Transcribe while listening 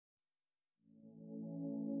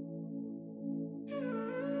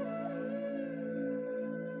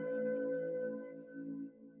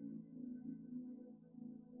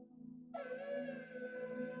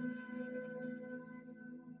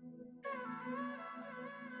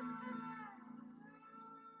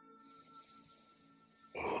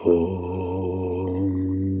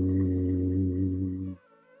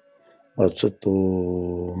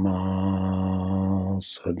Asato ma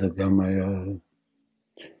sadgamaya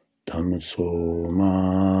tamso ma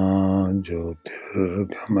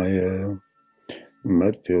jyotirgamaya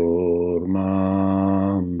mrityorma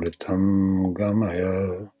mritam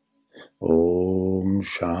gamaya. Om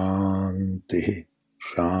Shanti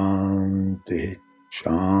Shanti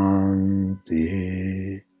Shanti.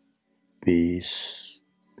 Peace,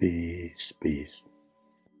 peace, peace.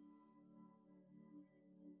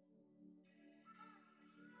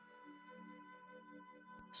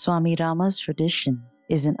 Swami Rama's tradition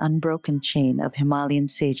is an unbroken chain of Himalayan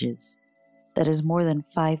sages that is more than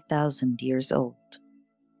 5,000 years old.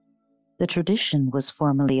 The tradition was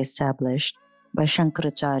formally established by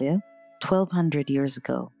Shankaracharya 1200 years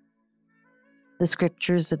ago. The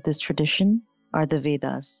scriptures of this tradition are the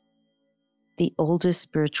Vedas, the oldest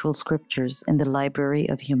spiritual scriptures in the library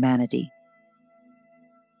of humanity.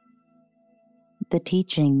 The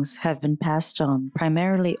teachings have been passed on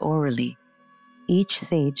primarily orally, each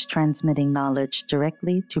sage transmitting knowledge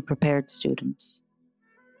directly to prepared students.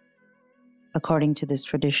 According to this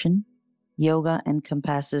tradition, yoga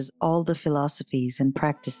encompasses all the philosophies and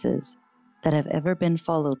practices that have ever been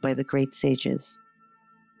followed by the great sages,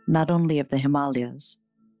 not only of the Himalayas,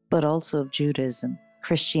 but also of Judaism,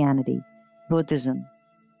 Christianity, Buddhism,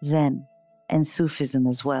 Zen, and Sufism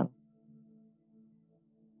as well.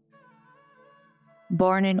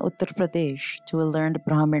 Born in Uttar Pradesh to a learned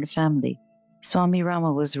Brahmin family, Swami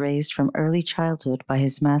Rama was raised from early childhood by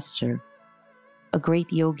his master, a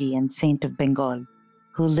great yogi and saint of Bengal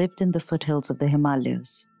who lived in the foothills of the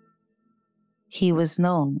Himalayas. He was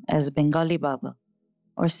known as Bengali Baba,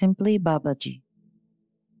 or simply Babaji.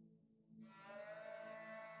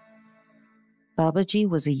 Babaji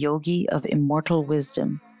was a yogi of immortal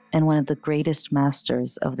wisdom and one of the greatest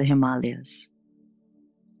masters of the Himalayas.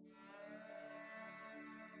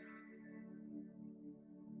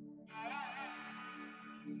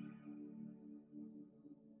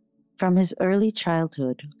 From his early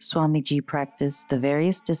childhood, Swamiji practiced the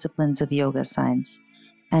various disciplines of yoga science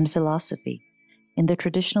and philosophy in the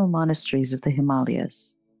traditional monasteries of the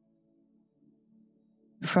Himalayas.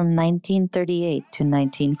 From 1938 to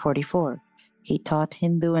 1944, he taught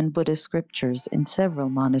Hindu and Buddhist scriptures in several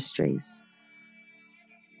monasteries.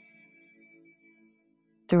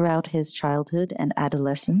 Throughout his childhood and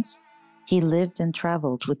adolescence, he lived and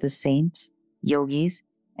traveled with the saints, yogis,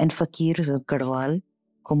 and fakirs of Garhwal,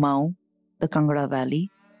 Kumaon, the Kangra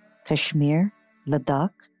Valley, Kashmir,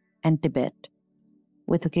 Ladakh, and Tibet,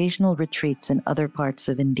 with occasional retreats in other parts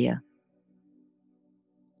of India.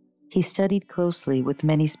 He studied closely with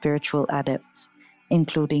many spiritual adepts,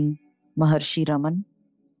 including Maharshi Raman,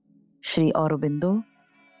 Sri Aurobindo,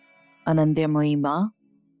 Anandamayi Ma,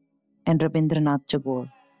 and Rabindranath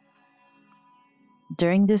Tagore.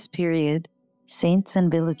 During this period, saints and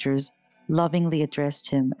villagers lovingly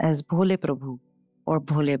addressed him as Bhole Prabhu or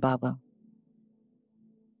Bhole Baba.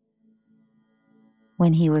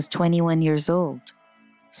 When he was 21 years old,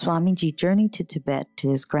 Swamiji journeyed to Tibet to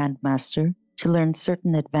his Grand Master to learn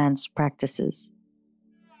certain advanced practices,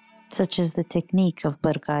 such as the technique of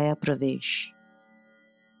Barkaya Pravesh.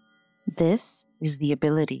 This is the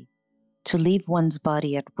ability to leave one's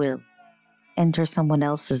body at will, enter someone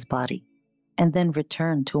else's body, and then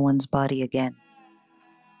return to one's body again.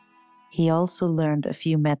 He also learned a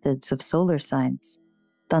few methods of solar science,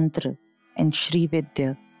 Tantra, and Shri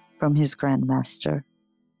Vidya from his Grand Master.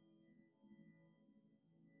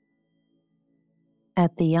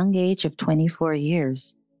 At the young age of 24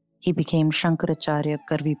 years, he became Shankaracharya of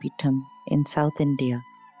Karvipitham in South India,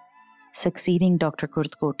 succeeding Dr.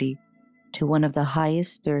 Kurtkoti to one of the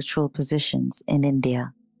highest spiritual positions in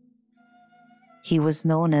India. He was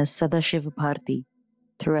known as Sadashiva Bharti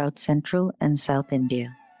throughout Central and South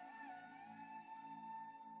India.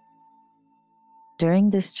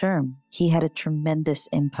 During this term, he had a tremendous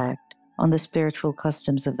impact on the spiritual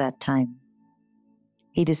customs of that time.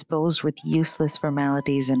 He disposed with useless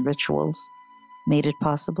formalities and rituals, made it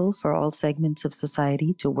possible for all segments of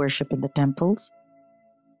society to worship in the temples,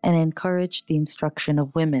 and encouraged the instruction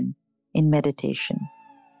of women in meditation.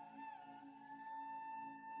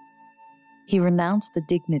 He renounced the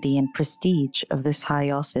dignity and prestige of this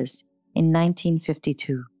high office in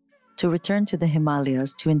 1952 to return to the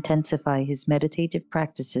Himalayas to intensify his meditative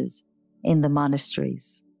practices in the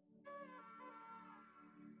monasteries.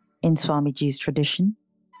 In Swamiji's tradition,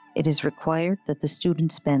 it is required that the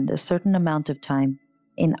student spend a certain amount of time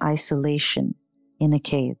in isolation in a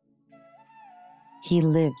cave. He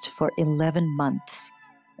lived for 11 months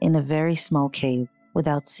in a very small cave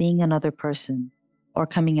without seeing another person or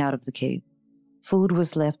coming out of the cave. Food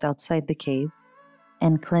was left outside the cave,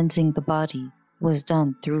 and cleansing the body was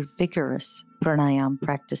done through vigorous pranayam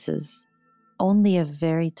practices. Only a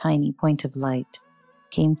very tiny point of light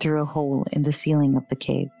came through a hole in the ceiling of the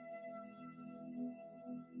cave.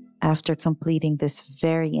 After completing this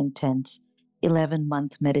very intense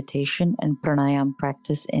 11-month meditation and pranayam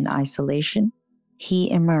practice in isolation,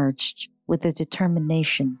 he emerged with a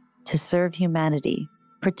determination to serve humanity,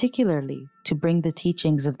 particularly to bring the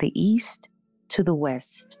teachings of the East to the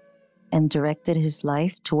West, and directed his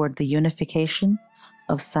life toward the unification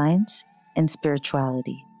of science and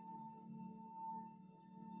spirituality.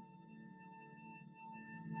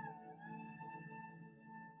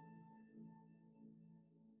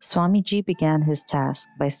 Swamiji began his task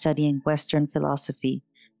by studying Western philosophy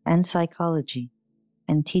and psychology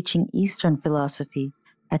and teaching Eastern philosophy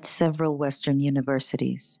at several Western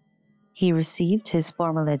universities. He received his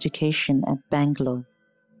formal education at Bangalore,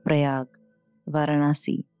 Prayag,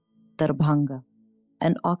 Varanasi, Darbhanga,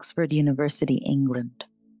 and Oxford University, England.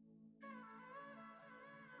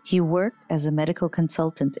 He worked as a medical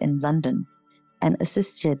consultant in London and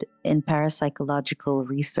assisted in parapsychological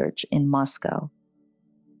research in Moscow.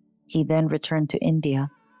 He then returned to India,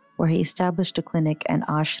 where he established a clinic and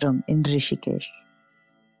ashram in Rishikesh.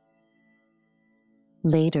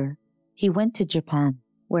 Later, he went to Japan,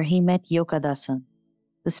 where he met Yokadasan,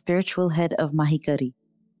 the spiritual head of Mahikari,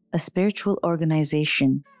 a spiritual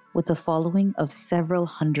organization with a following of several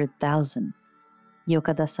 100,000.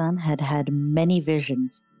 Yokadasan had had many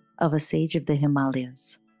visions of a sage of the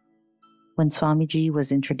Himalayas. When Swamiji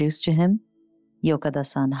was introduced to him,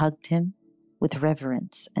 Yokadasan hugged him with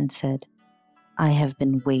reverence and said, "I have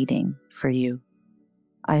been waiting for you.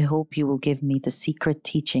 I hope you will give me the secret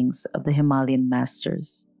teachings of the Himalayan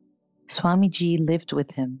masters." Swamiji lived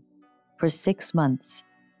with him for 6 months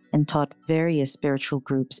and taught various spiritual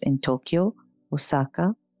groups in Tokyo,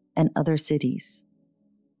 Osaka, and other cities.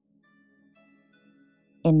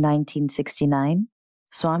 In 1969,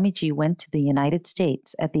 Swamiji went to the United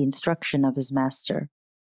States at the instruction of his master.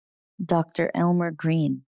 Dr. Elmer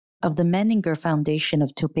Green of the Menninger Foundation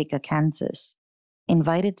of Topeka, Kansas,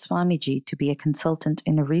 invited Swamiji to be a consultant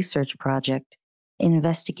in a research project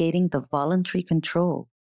investigating the voluntary control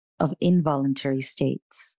of involuntary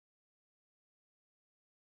states.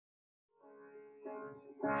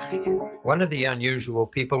 One of the unusual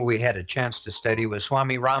people we had a chance to study was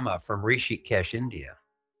Swami Rama from Rishikesh, India.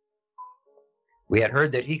 We had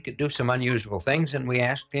heard that he could do some unusual things, and we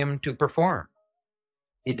asked him to perform.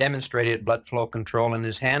 He demonstrated blood flow control in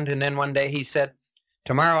his hand, and then one day he said,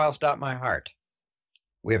 "Tomorrow I'll stop my heart."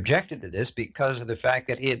 We objected to this because of the fact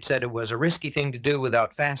that he had said it was a risky thing to do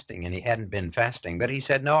without fasting, and he hadn't been fasting. But he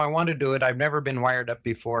said, "No, I want to do it. I've never been wired up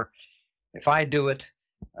before. If I do it,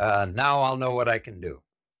 now I'll know what I can do."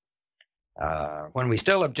 When we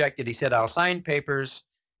still objected, he said, "I'll sign papers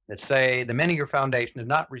that say the Menninger Foundation is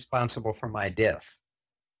not responsible for my death."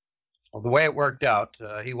 Well, the way it worked out,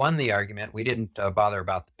 he won the argument. We didn't bother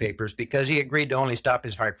about the papers because he agreed to only stop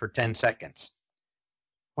his heart for 10 seconds.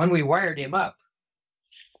 When we wired him up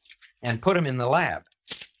and put him in the lab,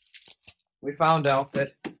 we found out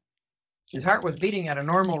that his heart was beating at a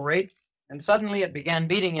normal rate, and suddenly it began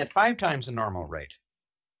beating at 5 times the normal rate.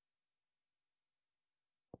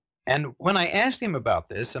 And when I asked him about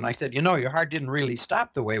this, and I said, "You know, your heart didn't really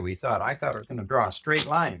stop the way we thought. I thought it was going to draw a straight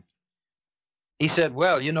line." He said,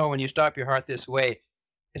 "Well, you know, when you stop your heart this way,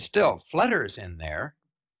 it still flutters in there."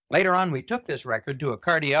 Later on, we took this record to a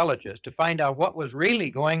cardiologist to find out what was really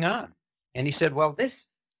going on. And he said, "Well, this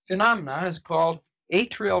phenomena is called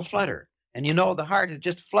atrial flutter. And you know, the heart is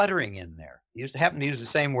just fluttering in there." He happened to use the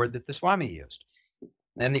same word that the Swami used.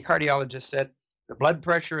 And the cardiologist said, "The blood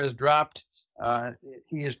pressure has dropped.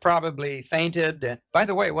 He has probably fainted. And by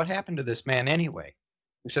the way, what happened to this man anyway?"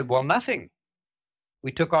 We said, "Well, nothing.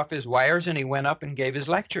 We took off his wires and he went up and gave his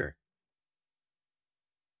lecture."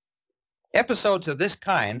 Episodes of this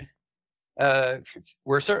kind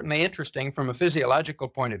were certainly interesting from a physiological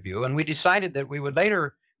point of view, and we decided that we would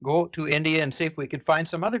later go to India and see if we could find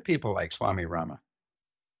some other people like Swami Rama.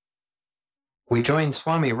 We joined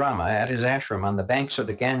Swami Rama at his ashram on the banks of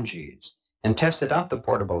the Ganges and tested out the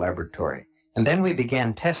portable laboratory. And then we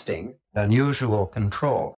began testing unusual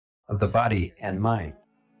control of the body and mind.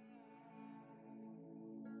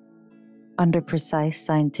 Under precise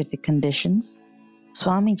scientific conditions,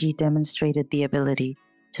 Swamiji demonstrated the ability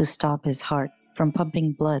to stop his heart from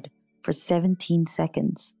pumping blood for 17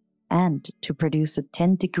 seconds and to produce a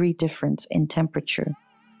 10-degree difference in temperature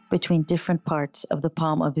between different parts of the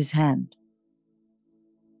palm of his hand.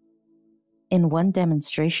 In one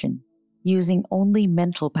demonstration, using only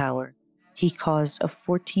mental power, he caused a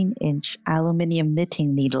 14-inch aluminum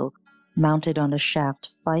knitting needle mounted on a shaft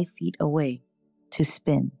 5 feet away, to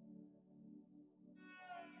spin.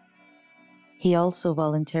 He also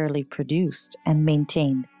voluntarily produced and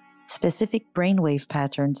maintained specific brainwave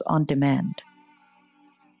patterns on demand.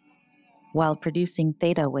 While producing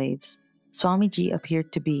theta waves, Swamiji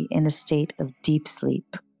appeared to be in a state of deep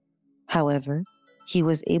sleep. However, he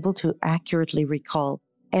was able to accurately recall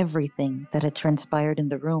everything that had transpired in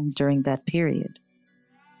the room during that period.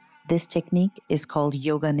 This technique is called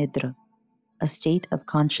Yoga Nidra, a state of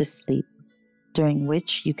conscious sleep, during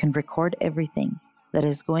which you can record everything that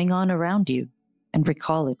is going on around you and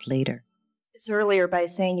recall it later. Earlier by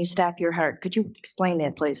saying you stop your heart. Could you explain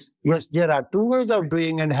that, please? Yes, there are two ways of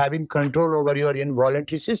doing and having control over your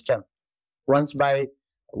involuntary system. One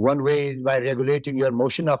way is by regulating your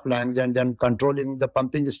motion of lungs and then controlling the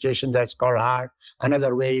pumping station, that's called heart.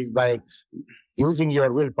 Another way is by using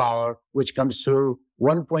your willpower, which comes through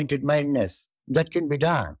one-pointed mindedness. That can be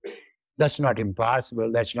done. That's not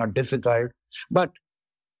impossible. That's not difficult. But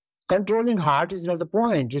controlling heart is not the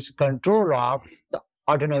point. It's control of the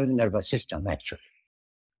autonomic nervous system, actually.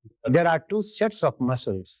 There are two sets of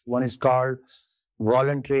muscles. One is called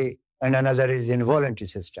voluntary and another is involuntary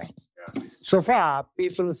system. So far,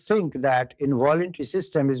 people think that involuntary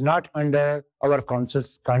system is not under our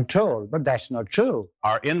conscious control, but that's not true.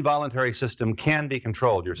 Our involuntary system can be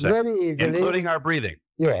controlled, you're saying, Very easily. including our breathing.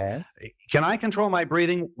 Yeah. Can I control my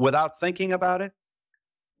breathing without thinking about it?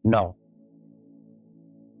 No.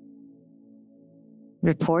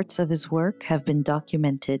 Reports of his work have been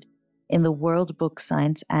documented in the World Book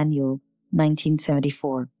Science Annual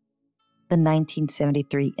 1974, the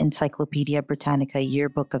 1973 Encyclopedia Britannica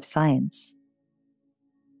Yearbook of Science,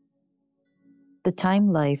 the Time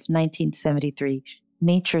Life 1973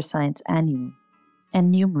 Nature Science Annual, and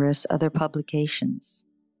numerous other publications.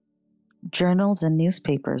 Journals and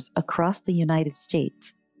newspapers across the United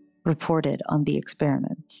States reported on the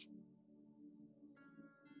experiments.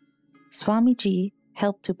 Swamiji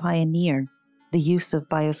helped to pioneer the use of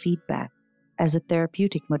biofeedback as a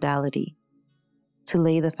therapeutic modality, to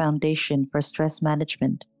lay the foundation for stress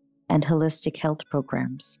management and holistic health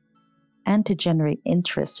programs, and to generate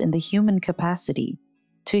interest in the human capacity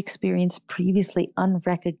to experience previously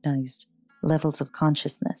unrecognized levels of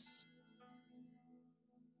consciousness.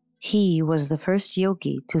 He was the first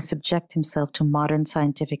yogi to subject himself to modern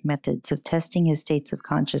scientific methods of testing his states of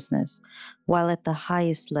consciousness while at the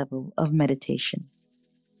highest level of meditation.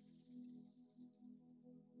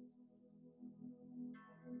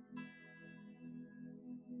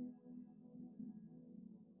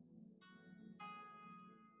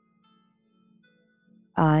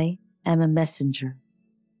 I am a messenger,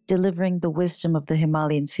 delivering the wisdom of the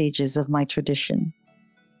Himalayan sages of my tradition.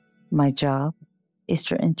 My job is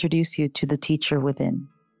to introduce you to the teacher within.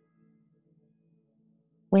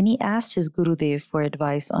 When he asked his Gurudev for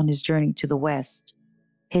advice on his journey to the West,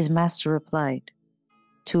 his master replied,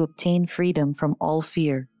 "To obtain freedom from all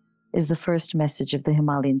fear is the first message of the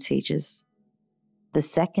Himalayan sages. The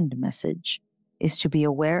second message is to be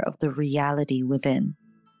aware of the reality within.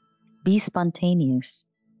 Be spontaneous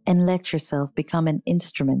and let yourself become an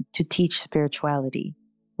instrument to teach spirituality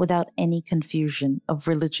without any confusion of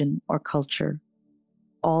religion or culture.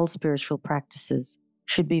 All spiritual practices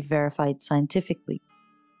should be verified scientifically,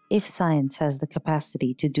 if science has the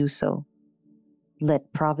capacity to do so.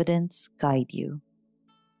 Let providence guide you."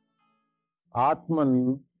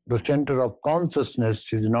 Atman, the center of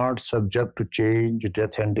consciousness, is not subject to change,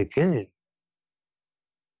 death, and decay.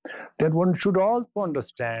 Then one should also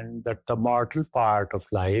understand that the mortal part of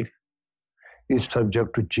life is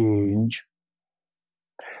subject to change,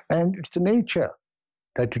 and it's nature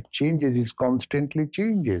that it changes, it constantly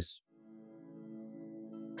changes.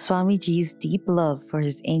 Swamiji's deep love for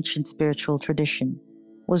his ancient spiritual tradition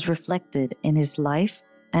was reflected in his life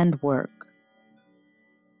and work.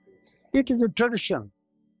 It is a tradition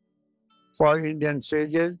for Indian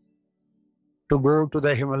sages to go to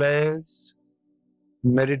the Himalayas,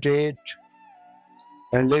 meditate,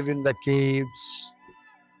 and live in the caves,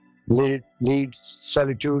 lead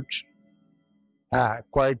solitude,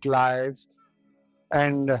 quiet lives,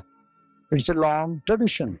 and it's a long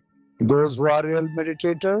tradition. Those who are real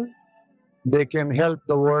meditators, they can help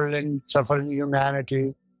the world and suffering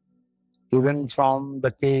humanity, even from the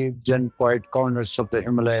caves and quiet corners of the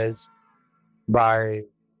Himalayas, by,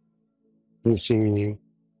 you see,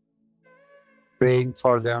 praying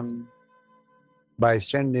for them, by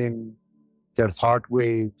sending their thought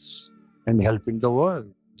waves and helping the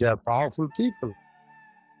world. They are powerful people.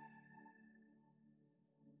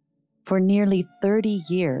 For nearly 30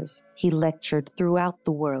 years, he lectured throughout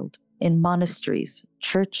the world in monasteries,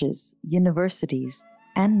 churches, universities,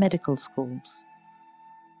 and medical schools.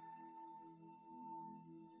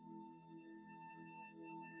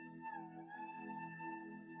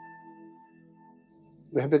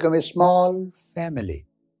 We have become a small family.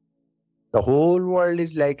 The whole world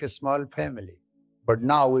is like a small family. But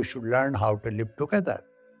now we should learn how to live together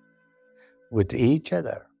with each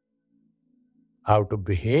other, how to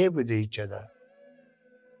behave with each other.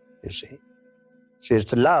 You see? So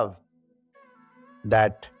it's love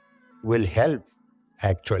that will help,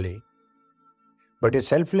 actually. But a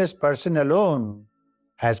selfless person alone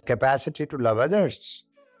has capacity to love others.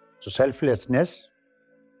 So selflessness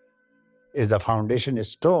is the foundation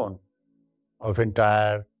stone of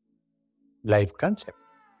entire life concept.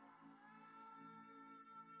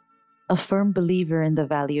 A firm believer in the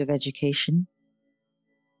value of education,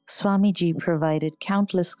 Swamiji provided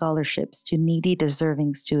countless scholarships to needy,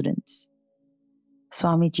 deserving students.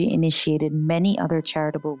 Swamiji initiated many other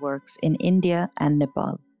charitable works in India and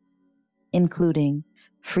Nepal, including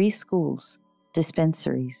free schools,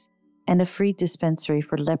 dispensaries, and a free dispensary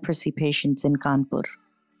for leprosy patients in Kanpur.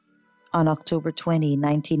 On October 20,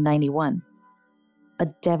 1991, a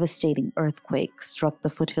devastating earthquake struck the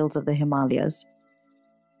foothills of the Himalayas,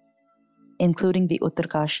 including the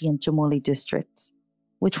Uttarkashi and Chamoli districts,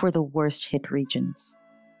 which were the worst hit regions.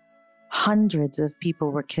 Hundreds of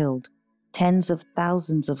people were killed, tens of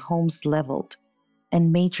thousands of homes leveled,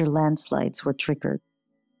 and major landslides were triggered.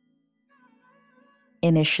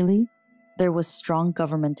 Initially, there was strong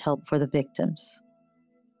government help for the victims.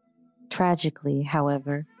 Tragically,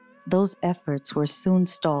 however, those efforts were soon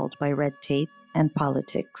stalled by red tape and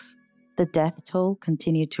politics. The death toll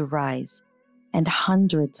continued to rise, and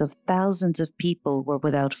hundreds of thousands of people were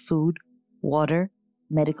without food, water,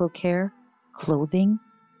 medical care, clothing,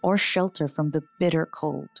 or shelter from the bitter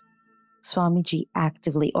cold. Swamiji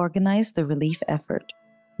actively organized the relief effort,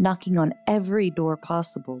 knocking on every door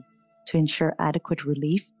possible to ensure adequate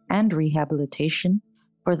relief and rehabilitation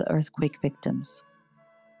for the earthquake victims.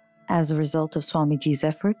 As a result of Swamiji's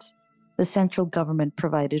efforts, the central government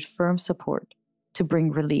provided firm support to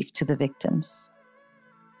bring relief to the victims.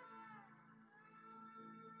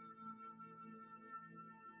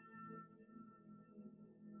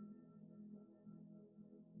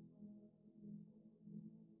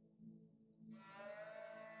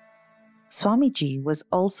 Swamiji was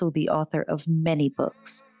also the author of many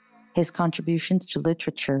books. His contributions to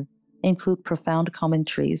literature include profound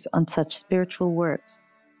commentaries on such spiritual works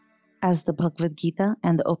as the Bhagavad Gita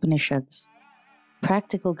and the Upanishads,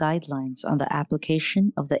 practical guidelines on the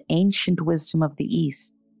application of the ancient wisdom of the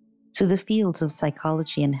East to the fields of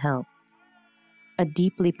psychology and health, a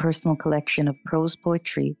deeply personal collection of prose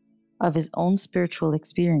poetry of his own spiritual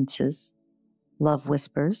experiences, Love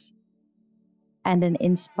Whispers, and an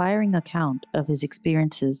inspiring account of his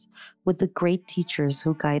experiences with the great teachers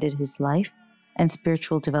who guided his life and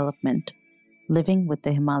spiritual development, living with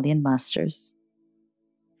the Himalayan masters.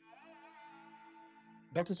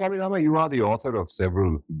 Dr. Swami Rama, you are the author of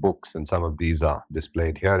several books, and some of these are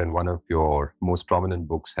displayed here. And one of your most prominent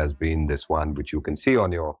books has been this one, which you can see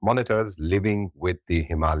on your monitors, Living with the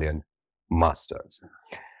Himalayan Masters.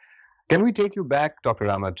 Can we take you back, Dr.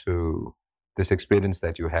 Rama, to this experience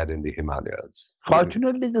that you had in the Himalayas?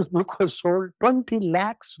 Fortunately, this book was sold 20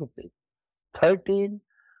 lakhs rupees, $13,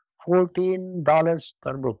 $14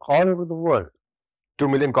 per book, all over the world. 2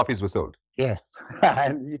 million copies were sold. Yes,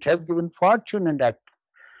 and it has given fortune in that.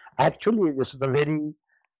 Actually, this is the very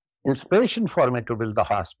inspiration for me to build the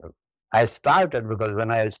hospital. I started because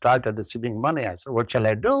when I started receiving money, I said, what shall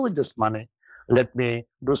I do with this money? Let me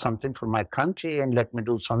do something for my country and let me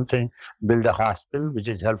do something, build a hospital which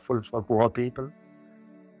is helpful for poor people.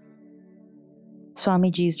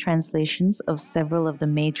 Swamiji's translations of several of the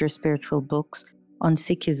major spiritual books on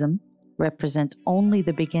Sikhism represent only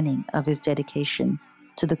the beginning of his dedication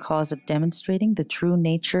to the cause of demonstrating the true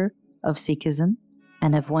nature of Sikhism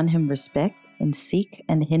and have won him respect in Sikh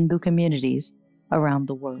and Hindu communities around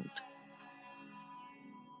the world.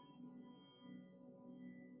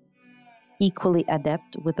 Equally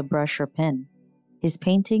adept with a brush or pen, his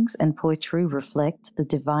paintings and poetry reflect the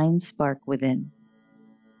divine spark within.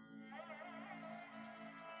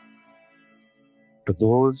 To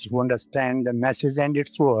those who understand the message and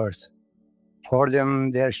its words, for them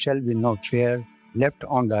there shall be no fear left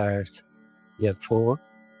on the earth. Therefore,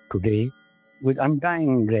 today, with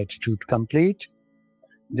undying gratitude, complete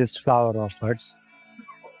this flower offers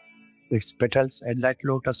its petals at that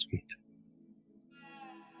lotus feet.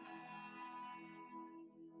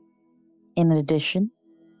 In addition,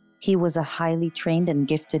 he was a highly trained and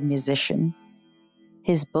gifted musician.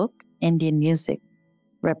 His book, Indian Music,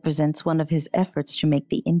 represents one of his efforts to make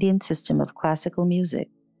the Indian system of classical music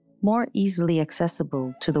more easily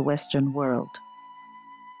accessible to the Western world.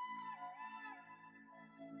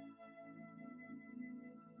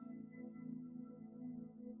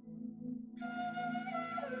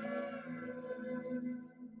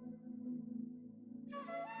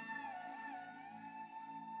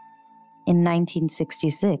 In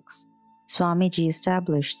 1966, Swamiji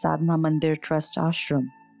established Sadhana Mandir Trust Ashram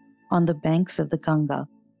on the banks of the Ganga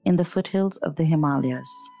in the foothills of the Himalayas.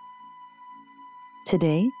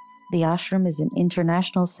 Today, the ashram is an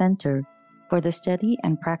international center for the study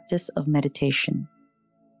and practice of meditation.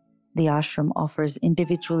 The ashram offers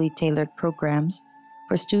individually tailored programs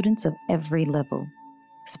for students of every level.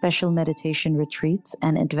 Special meditation retreats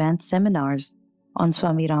and advanced seminars on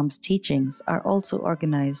Swami Ram's teachings are also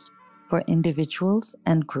organized for individuals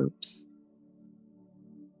and groups.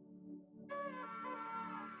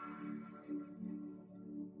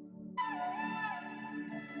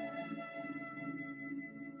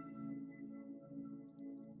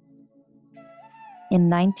 In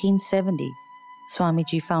 1970,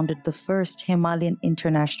 Swamiji founded the first Himalayan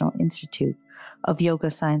International Institute of Yoga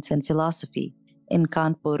Science and Philosophy in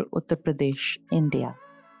Kanpur, Uttar Pradesh, India.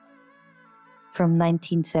 From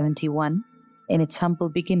 1971, in its humble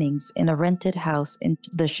beginnings in a rented house in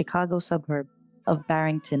the Chicago suburb of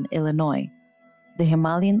Barrington, Illinois, the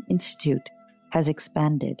Himalayan Institute has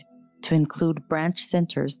expanded to include branch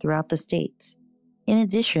centers throughout the states, in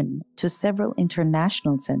addition to several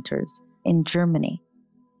international centers in Germany,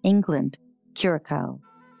 England, Curacao,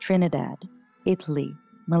 Trinidad, Italy,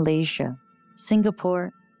 Malaysia,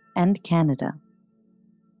 Singapore, and Canada.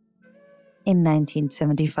 In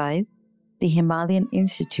 1975, the Himalayan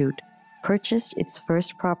Institute purchased its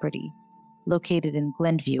first property, located in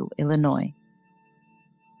Glenview, Illinois.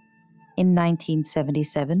 In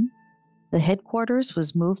 1977, the headquarters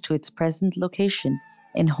was moved to its present location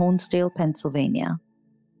in Honesdale, Pennsylvania.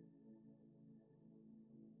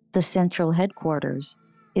 The central headquarters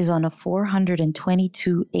is on a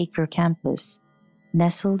 422-acre campus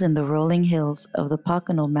nestled in the rolling hills of the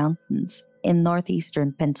Pocono Mountains in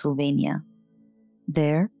northeastern Pennsylvania.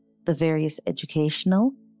 There, the various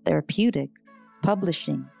educational, therapeutic,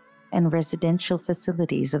 publishing, and residential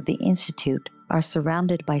facilities of the Institute are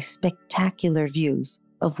surrounded by spectacular views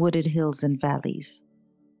of wooded hills and valleys.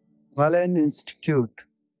 Himalayan Institute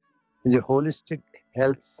is a holistic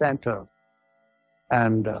health center,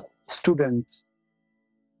 and students,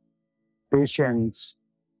 patients,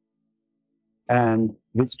 and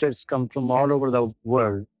visitors come from all over the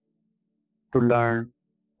world to learn,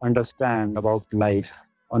 understand about life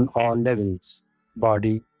on all levels: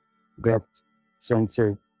 body, breath,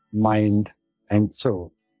 senses, mind, and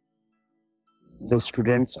soul. The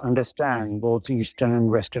students understand both Eastern and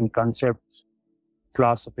Western concepts,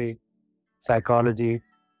 philosophy, psychology,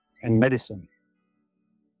 and medicine.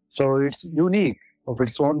 So it's unique of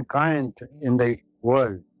its own kind in the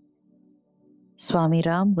world. Swami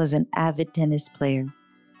Ram was an avid tennis player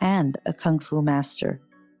and a kung fu master.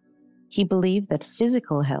 He believed that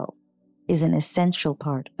physical health is an essential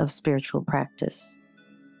part of spiritual practice.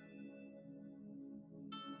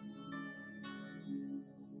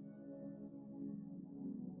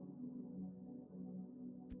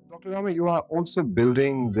 Dr. Rama, you are also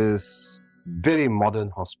building this very modern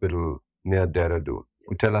hospital near Dehradun.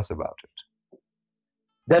 Tell us about it.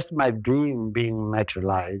 That's my dream being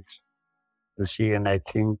materialized, you see, and I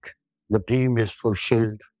think the dream is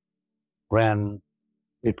fulfilled when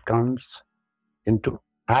it comes into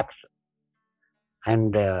action.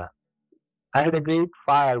 And I had a great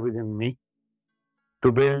fire within me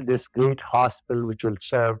to build this great hospital which will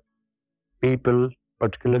serve people,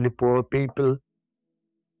 particularly poor people.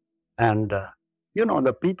 And,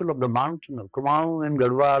 the people of the mountain of Kumaon and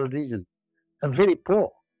Garhwal region are very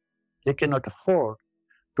poor. They cannot afford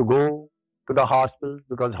to go to the hospital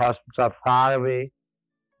because hospitals are far away.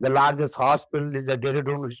 The largest hospital is at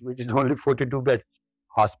Dehradun, which is only 42-bed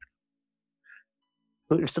hospital.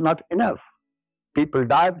 So it's not enough. People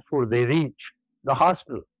die before they reach the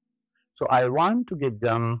hospital. So I want to give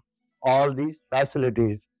them all these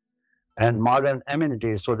facilities and modern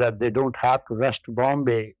amenities so that they don't have to rush to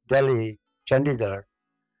Bombay, Delhi, Chandigarh,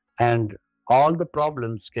 and all the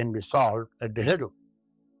problems can be solved at Dehradun.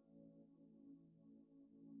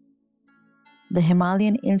 The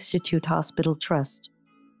Himalayan Institute Hospital Trust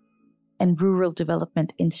and Rural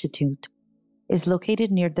Development Institute is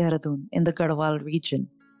located near Dehradun in the Garhwal region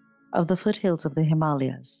of the foothills of the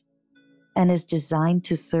Himalayas and is designed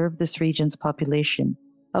to serve this region's population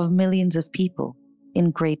of millions of people in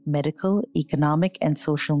great medical, economic, and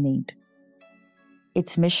social need.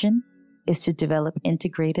 Its mission is to develop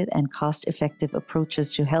integrated and cost-effective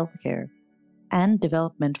approaches to healthcare and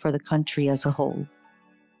development for the country as a whole,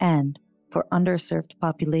 and for underserved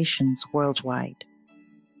populations worldwide.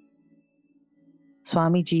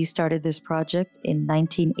 Swamiji started this project in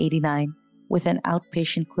 1989 with an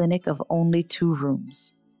outpatient clinic of only 2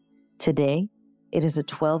 rooms. Today, it is a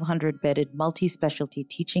 1,200-bedded multi-specialty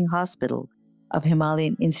teaching hospital of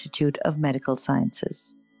Himalayan Institute of Medical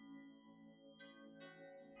Sciences.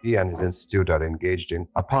 He and his institute are engaged in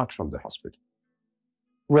apart from the hospital.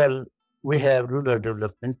 Well, we have rural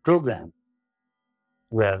development program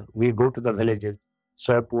where we go to the villages,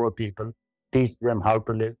 serve poor people, teach them how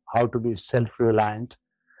to live, how to be self-reliant,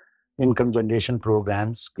 income generation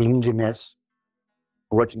programs, cleanliness,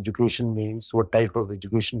 what education means, what type of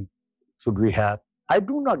education should we have. I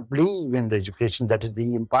do not believe in the education that is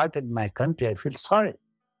being imparted in my country. I feel sorry.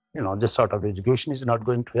 This sort of education is not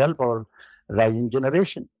going to help our rising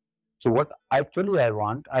generation. So what actually I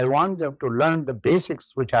want them to learn the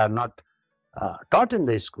basics which are not taught in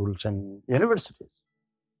the schools and universities.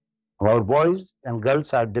 Our boys and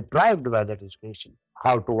girls are deprived by that education.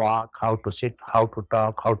 How to walk, how to sit, how to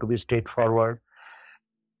talk, how to be straightforward,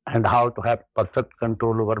 and how to have perfect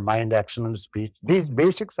control over mind, action, and speech. These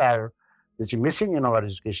basics are missing in our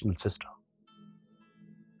educational system.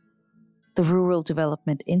 The Rural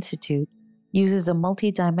Development Institute uses a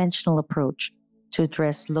multidimensional approach to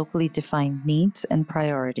address locally defined needs and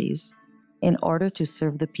priorities in order to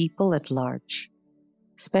serve the people at large.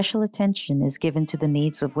 Special attention is given to the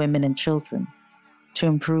needs of women and children to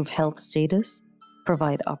improve health status,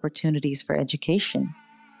 provide opportunities for education,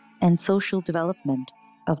 and social development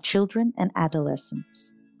of children and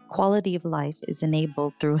adolescents. Quality of life is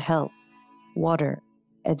enabled through health, water,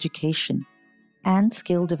 education, and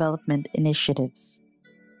skill development initiatives.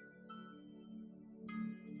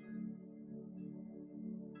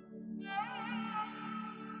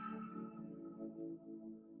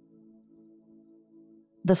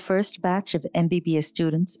 The first batch of MBBS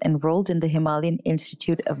students enrolled in the Himalayan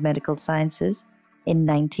Institute of Medical Sciences in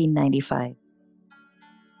 1995.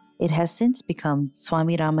 It has since become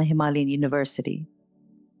Swami Rama Himalayan University.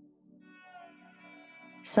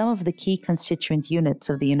 Some of the key constituent units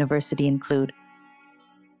of the university include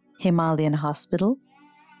Himalayan Hospital,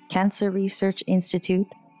 Cancer Research Institute,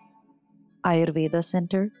 Ayurveda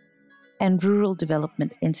Center, and Rural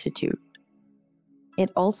Development Institute. It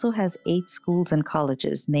also has 8 schools and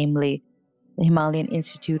colleges, namely the Himalayan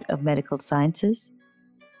Institute of Medical Sciences,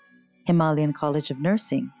 Himalayan College of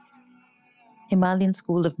Nursing, Himalayan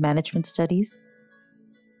School of Management Studies,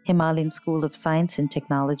 Himalayan School of Science and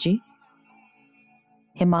Technology,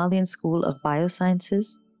 Himalayan School of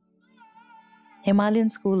Biosciences, Himalayan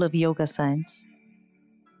School of Yoga Science,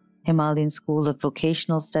 Himalayan School of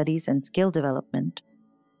Vocational Studies and Skill Development,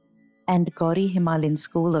 and Gauri Himalayan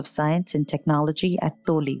School of Science and Technology at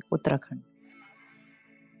Toli, Uttarakhand.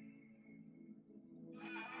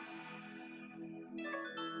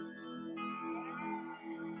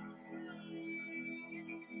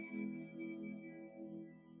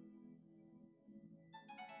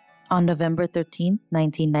 On November 13,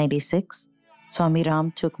 1996, Swami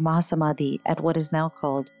Ram took Mahasamadhi at what is now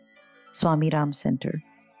called Swami Ram Center.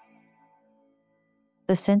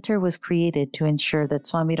 The center was created to ensure that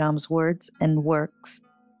Swami Ram's words and works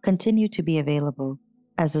continue to be available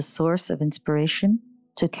as a source of inspiration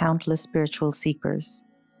to countless spiritual seekers.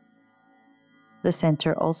 The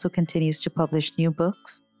center also continues to publish new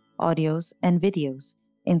books, audios, and videos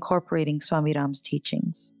incorporating Swami Ram's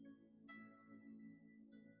teachings.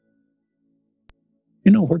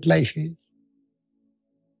 You know what life is?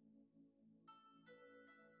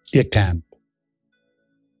 A camp.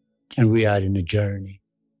 And we are in a journey.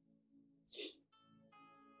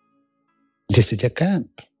 This is a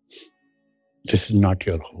camp. This is not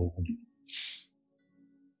your home.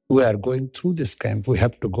 We are going through this camp. We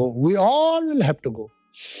have to go. We all will have to go.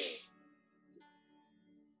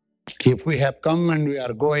 If we have come and we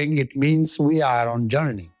are going, it means we are on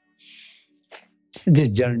journey. This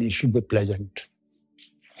journey should be pleasant.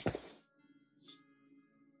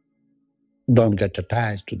 Don't get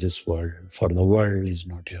attached to this world, for the world is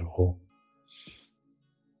not your home.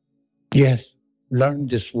 Yes, learn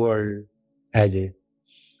this world as a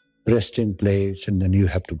resting place, and then you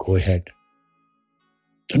have to go ahead.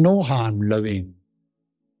 So no harm loving,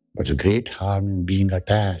 but a great harm in being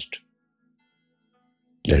attached.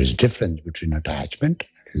 There is a difference between attachment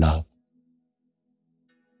and love.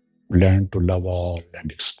 Learn to love all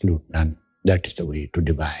and exclude none. That is the way to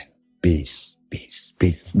divine peace, peace,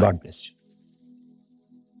 peace. God bless you.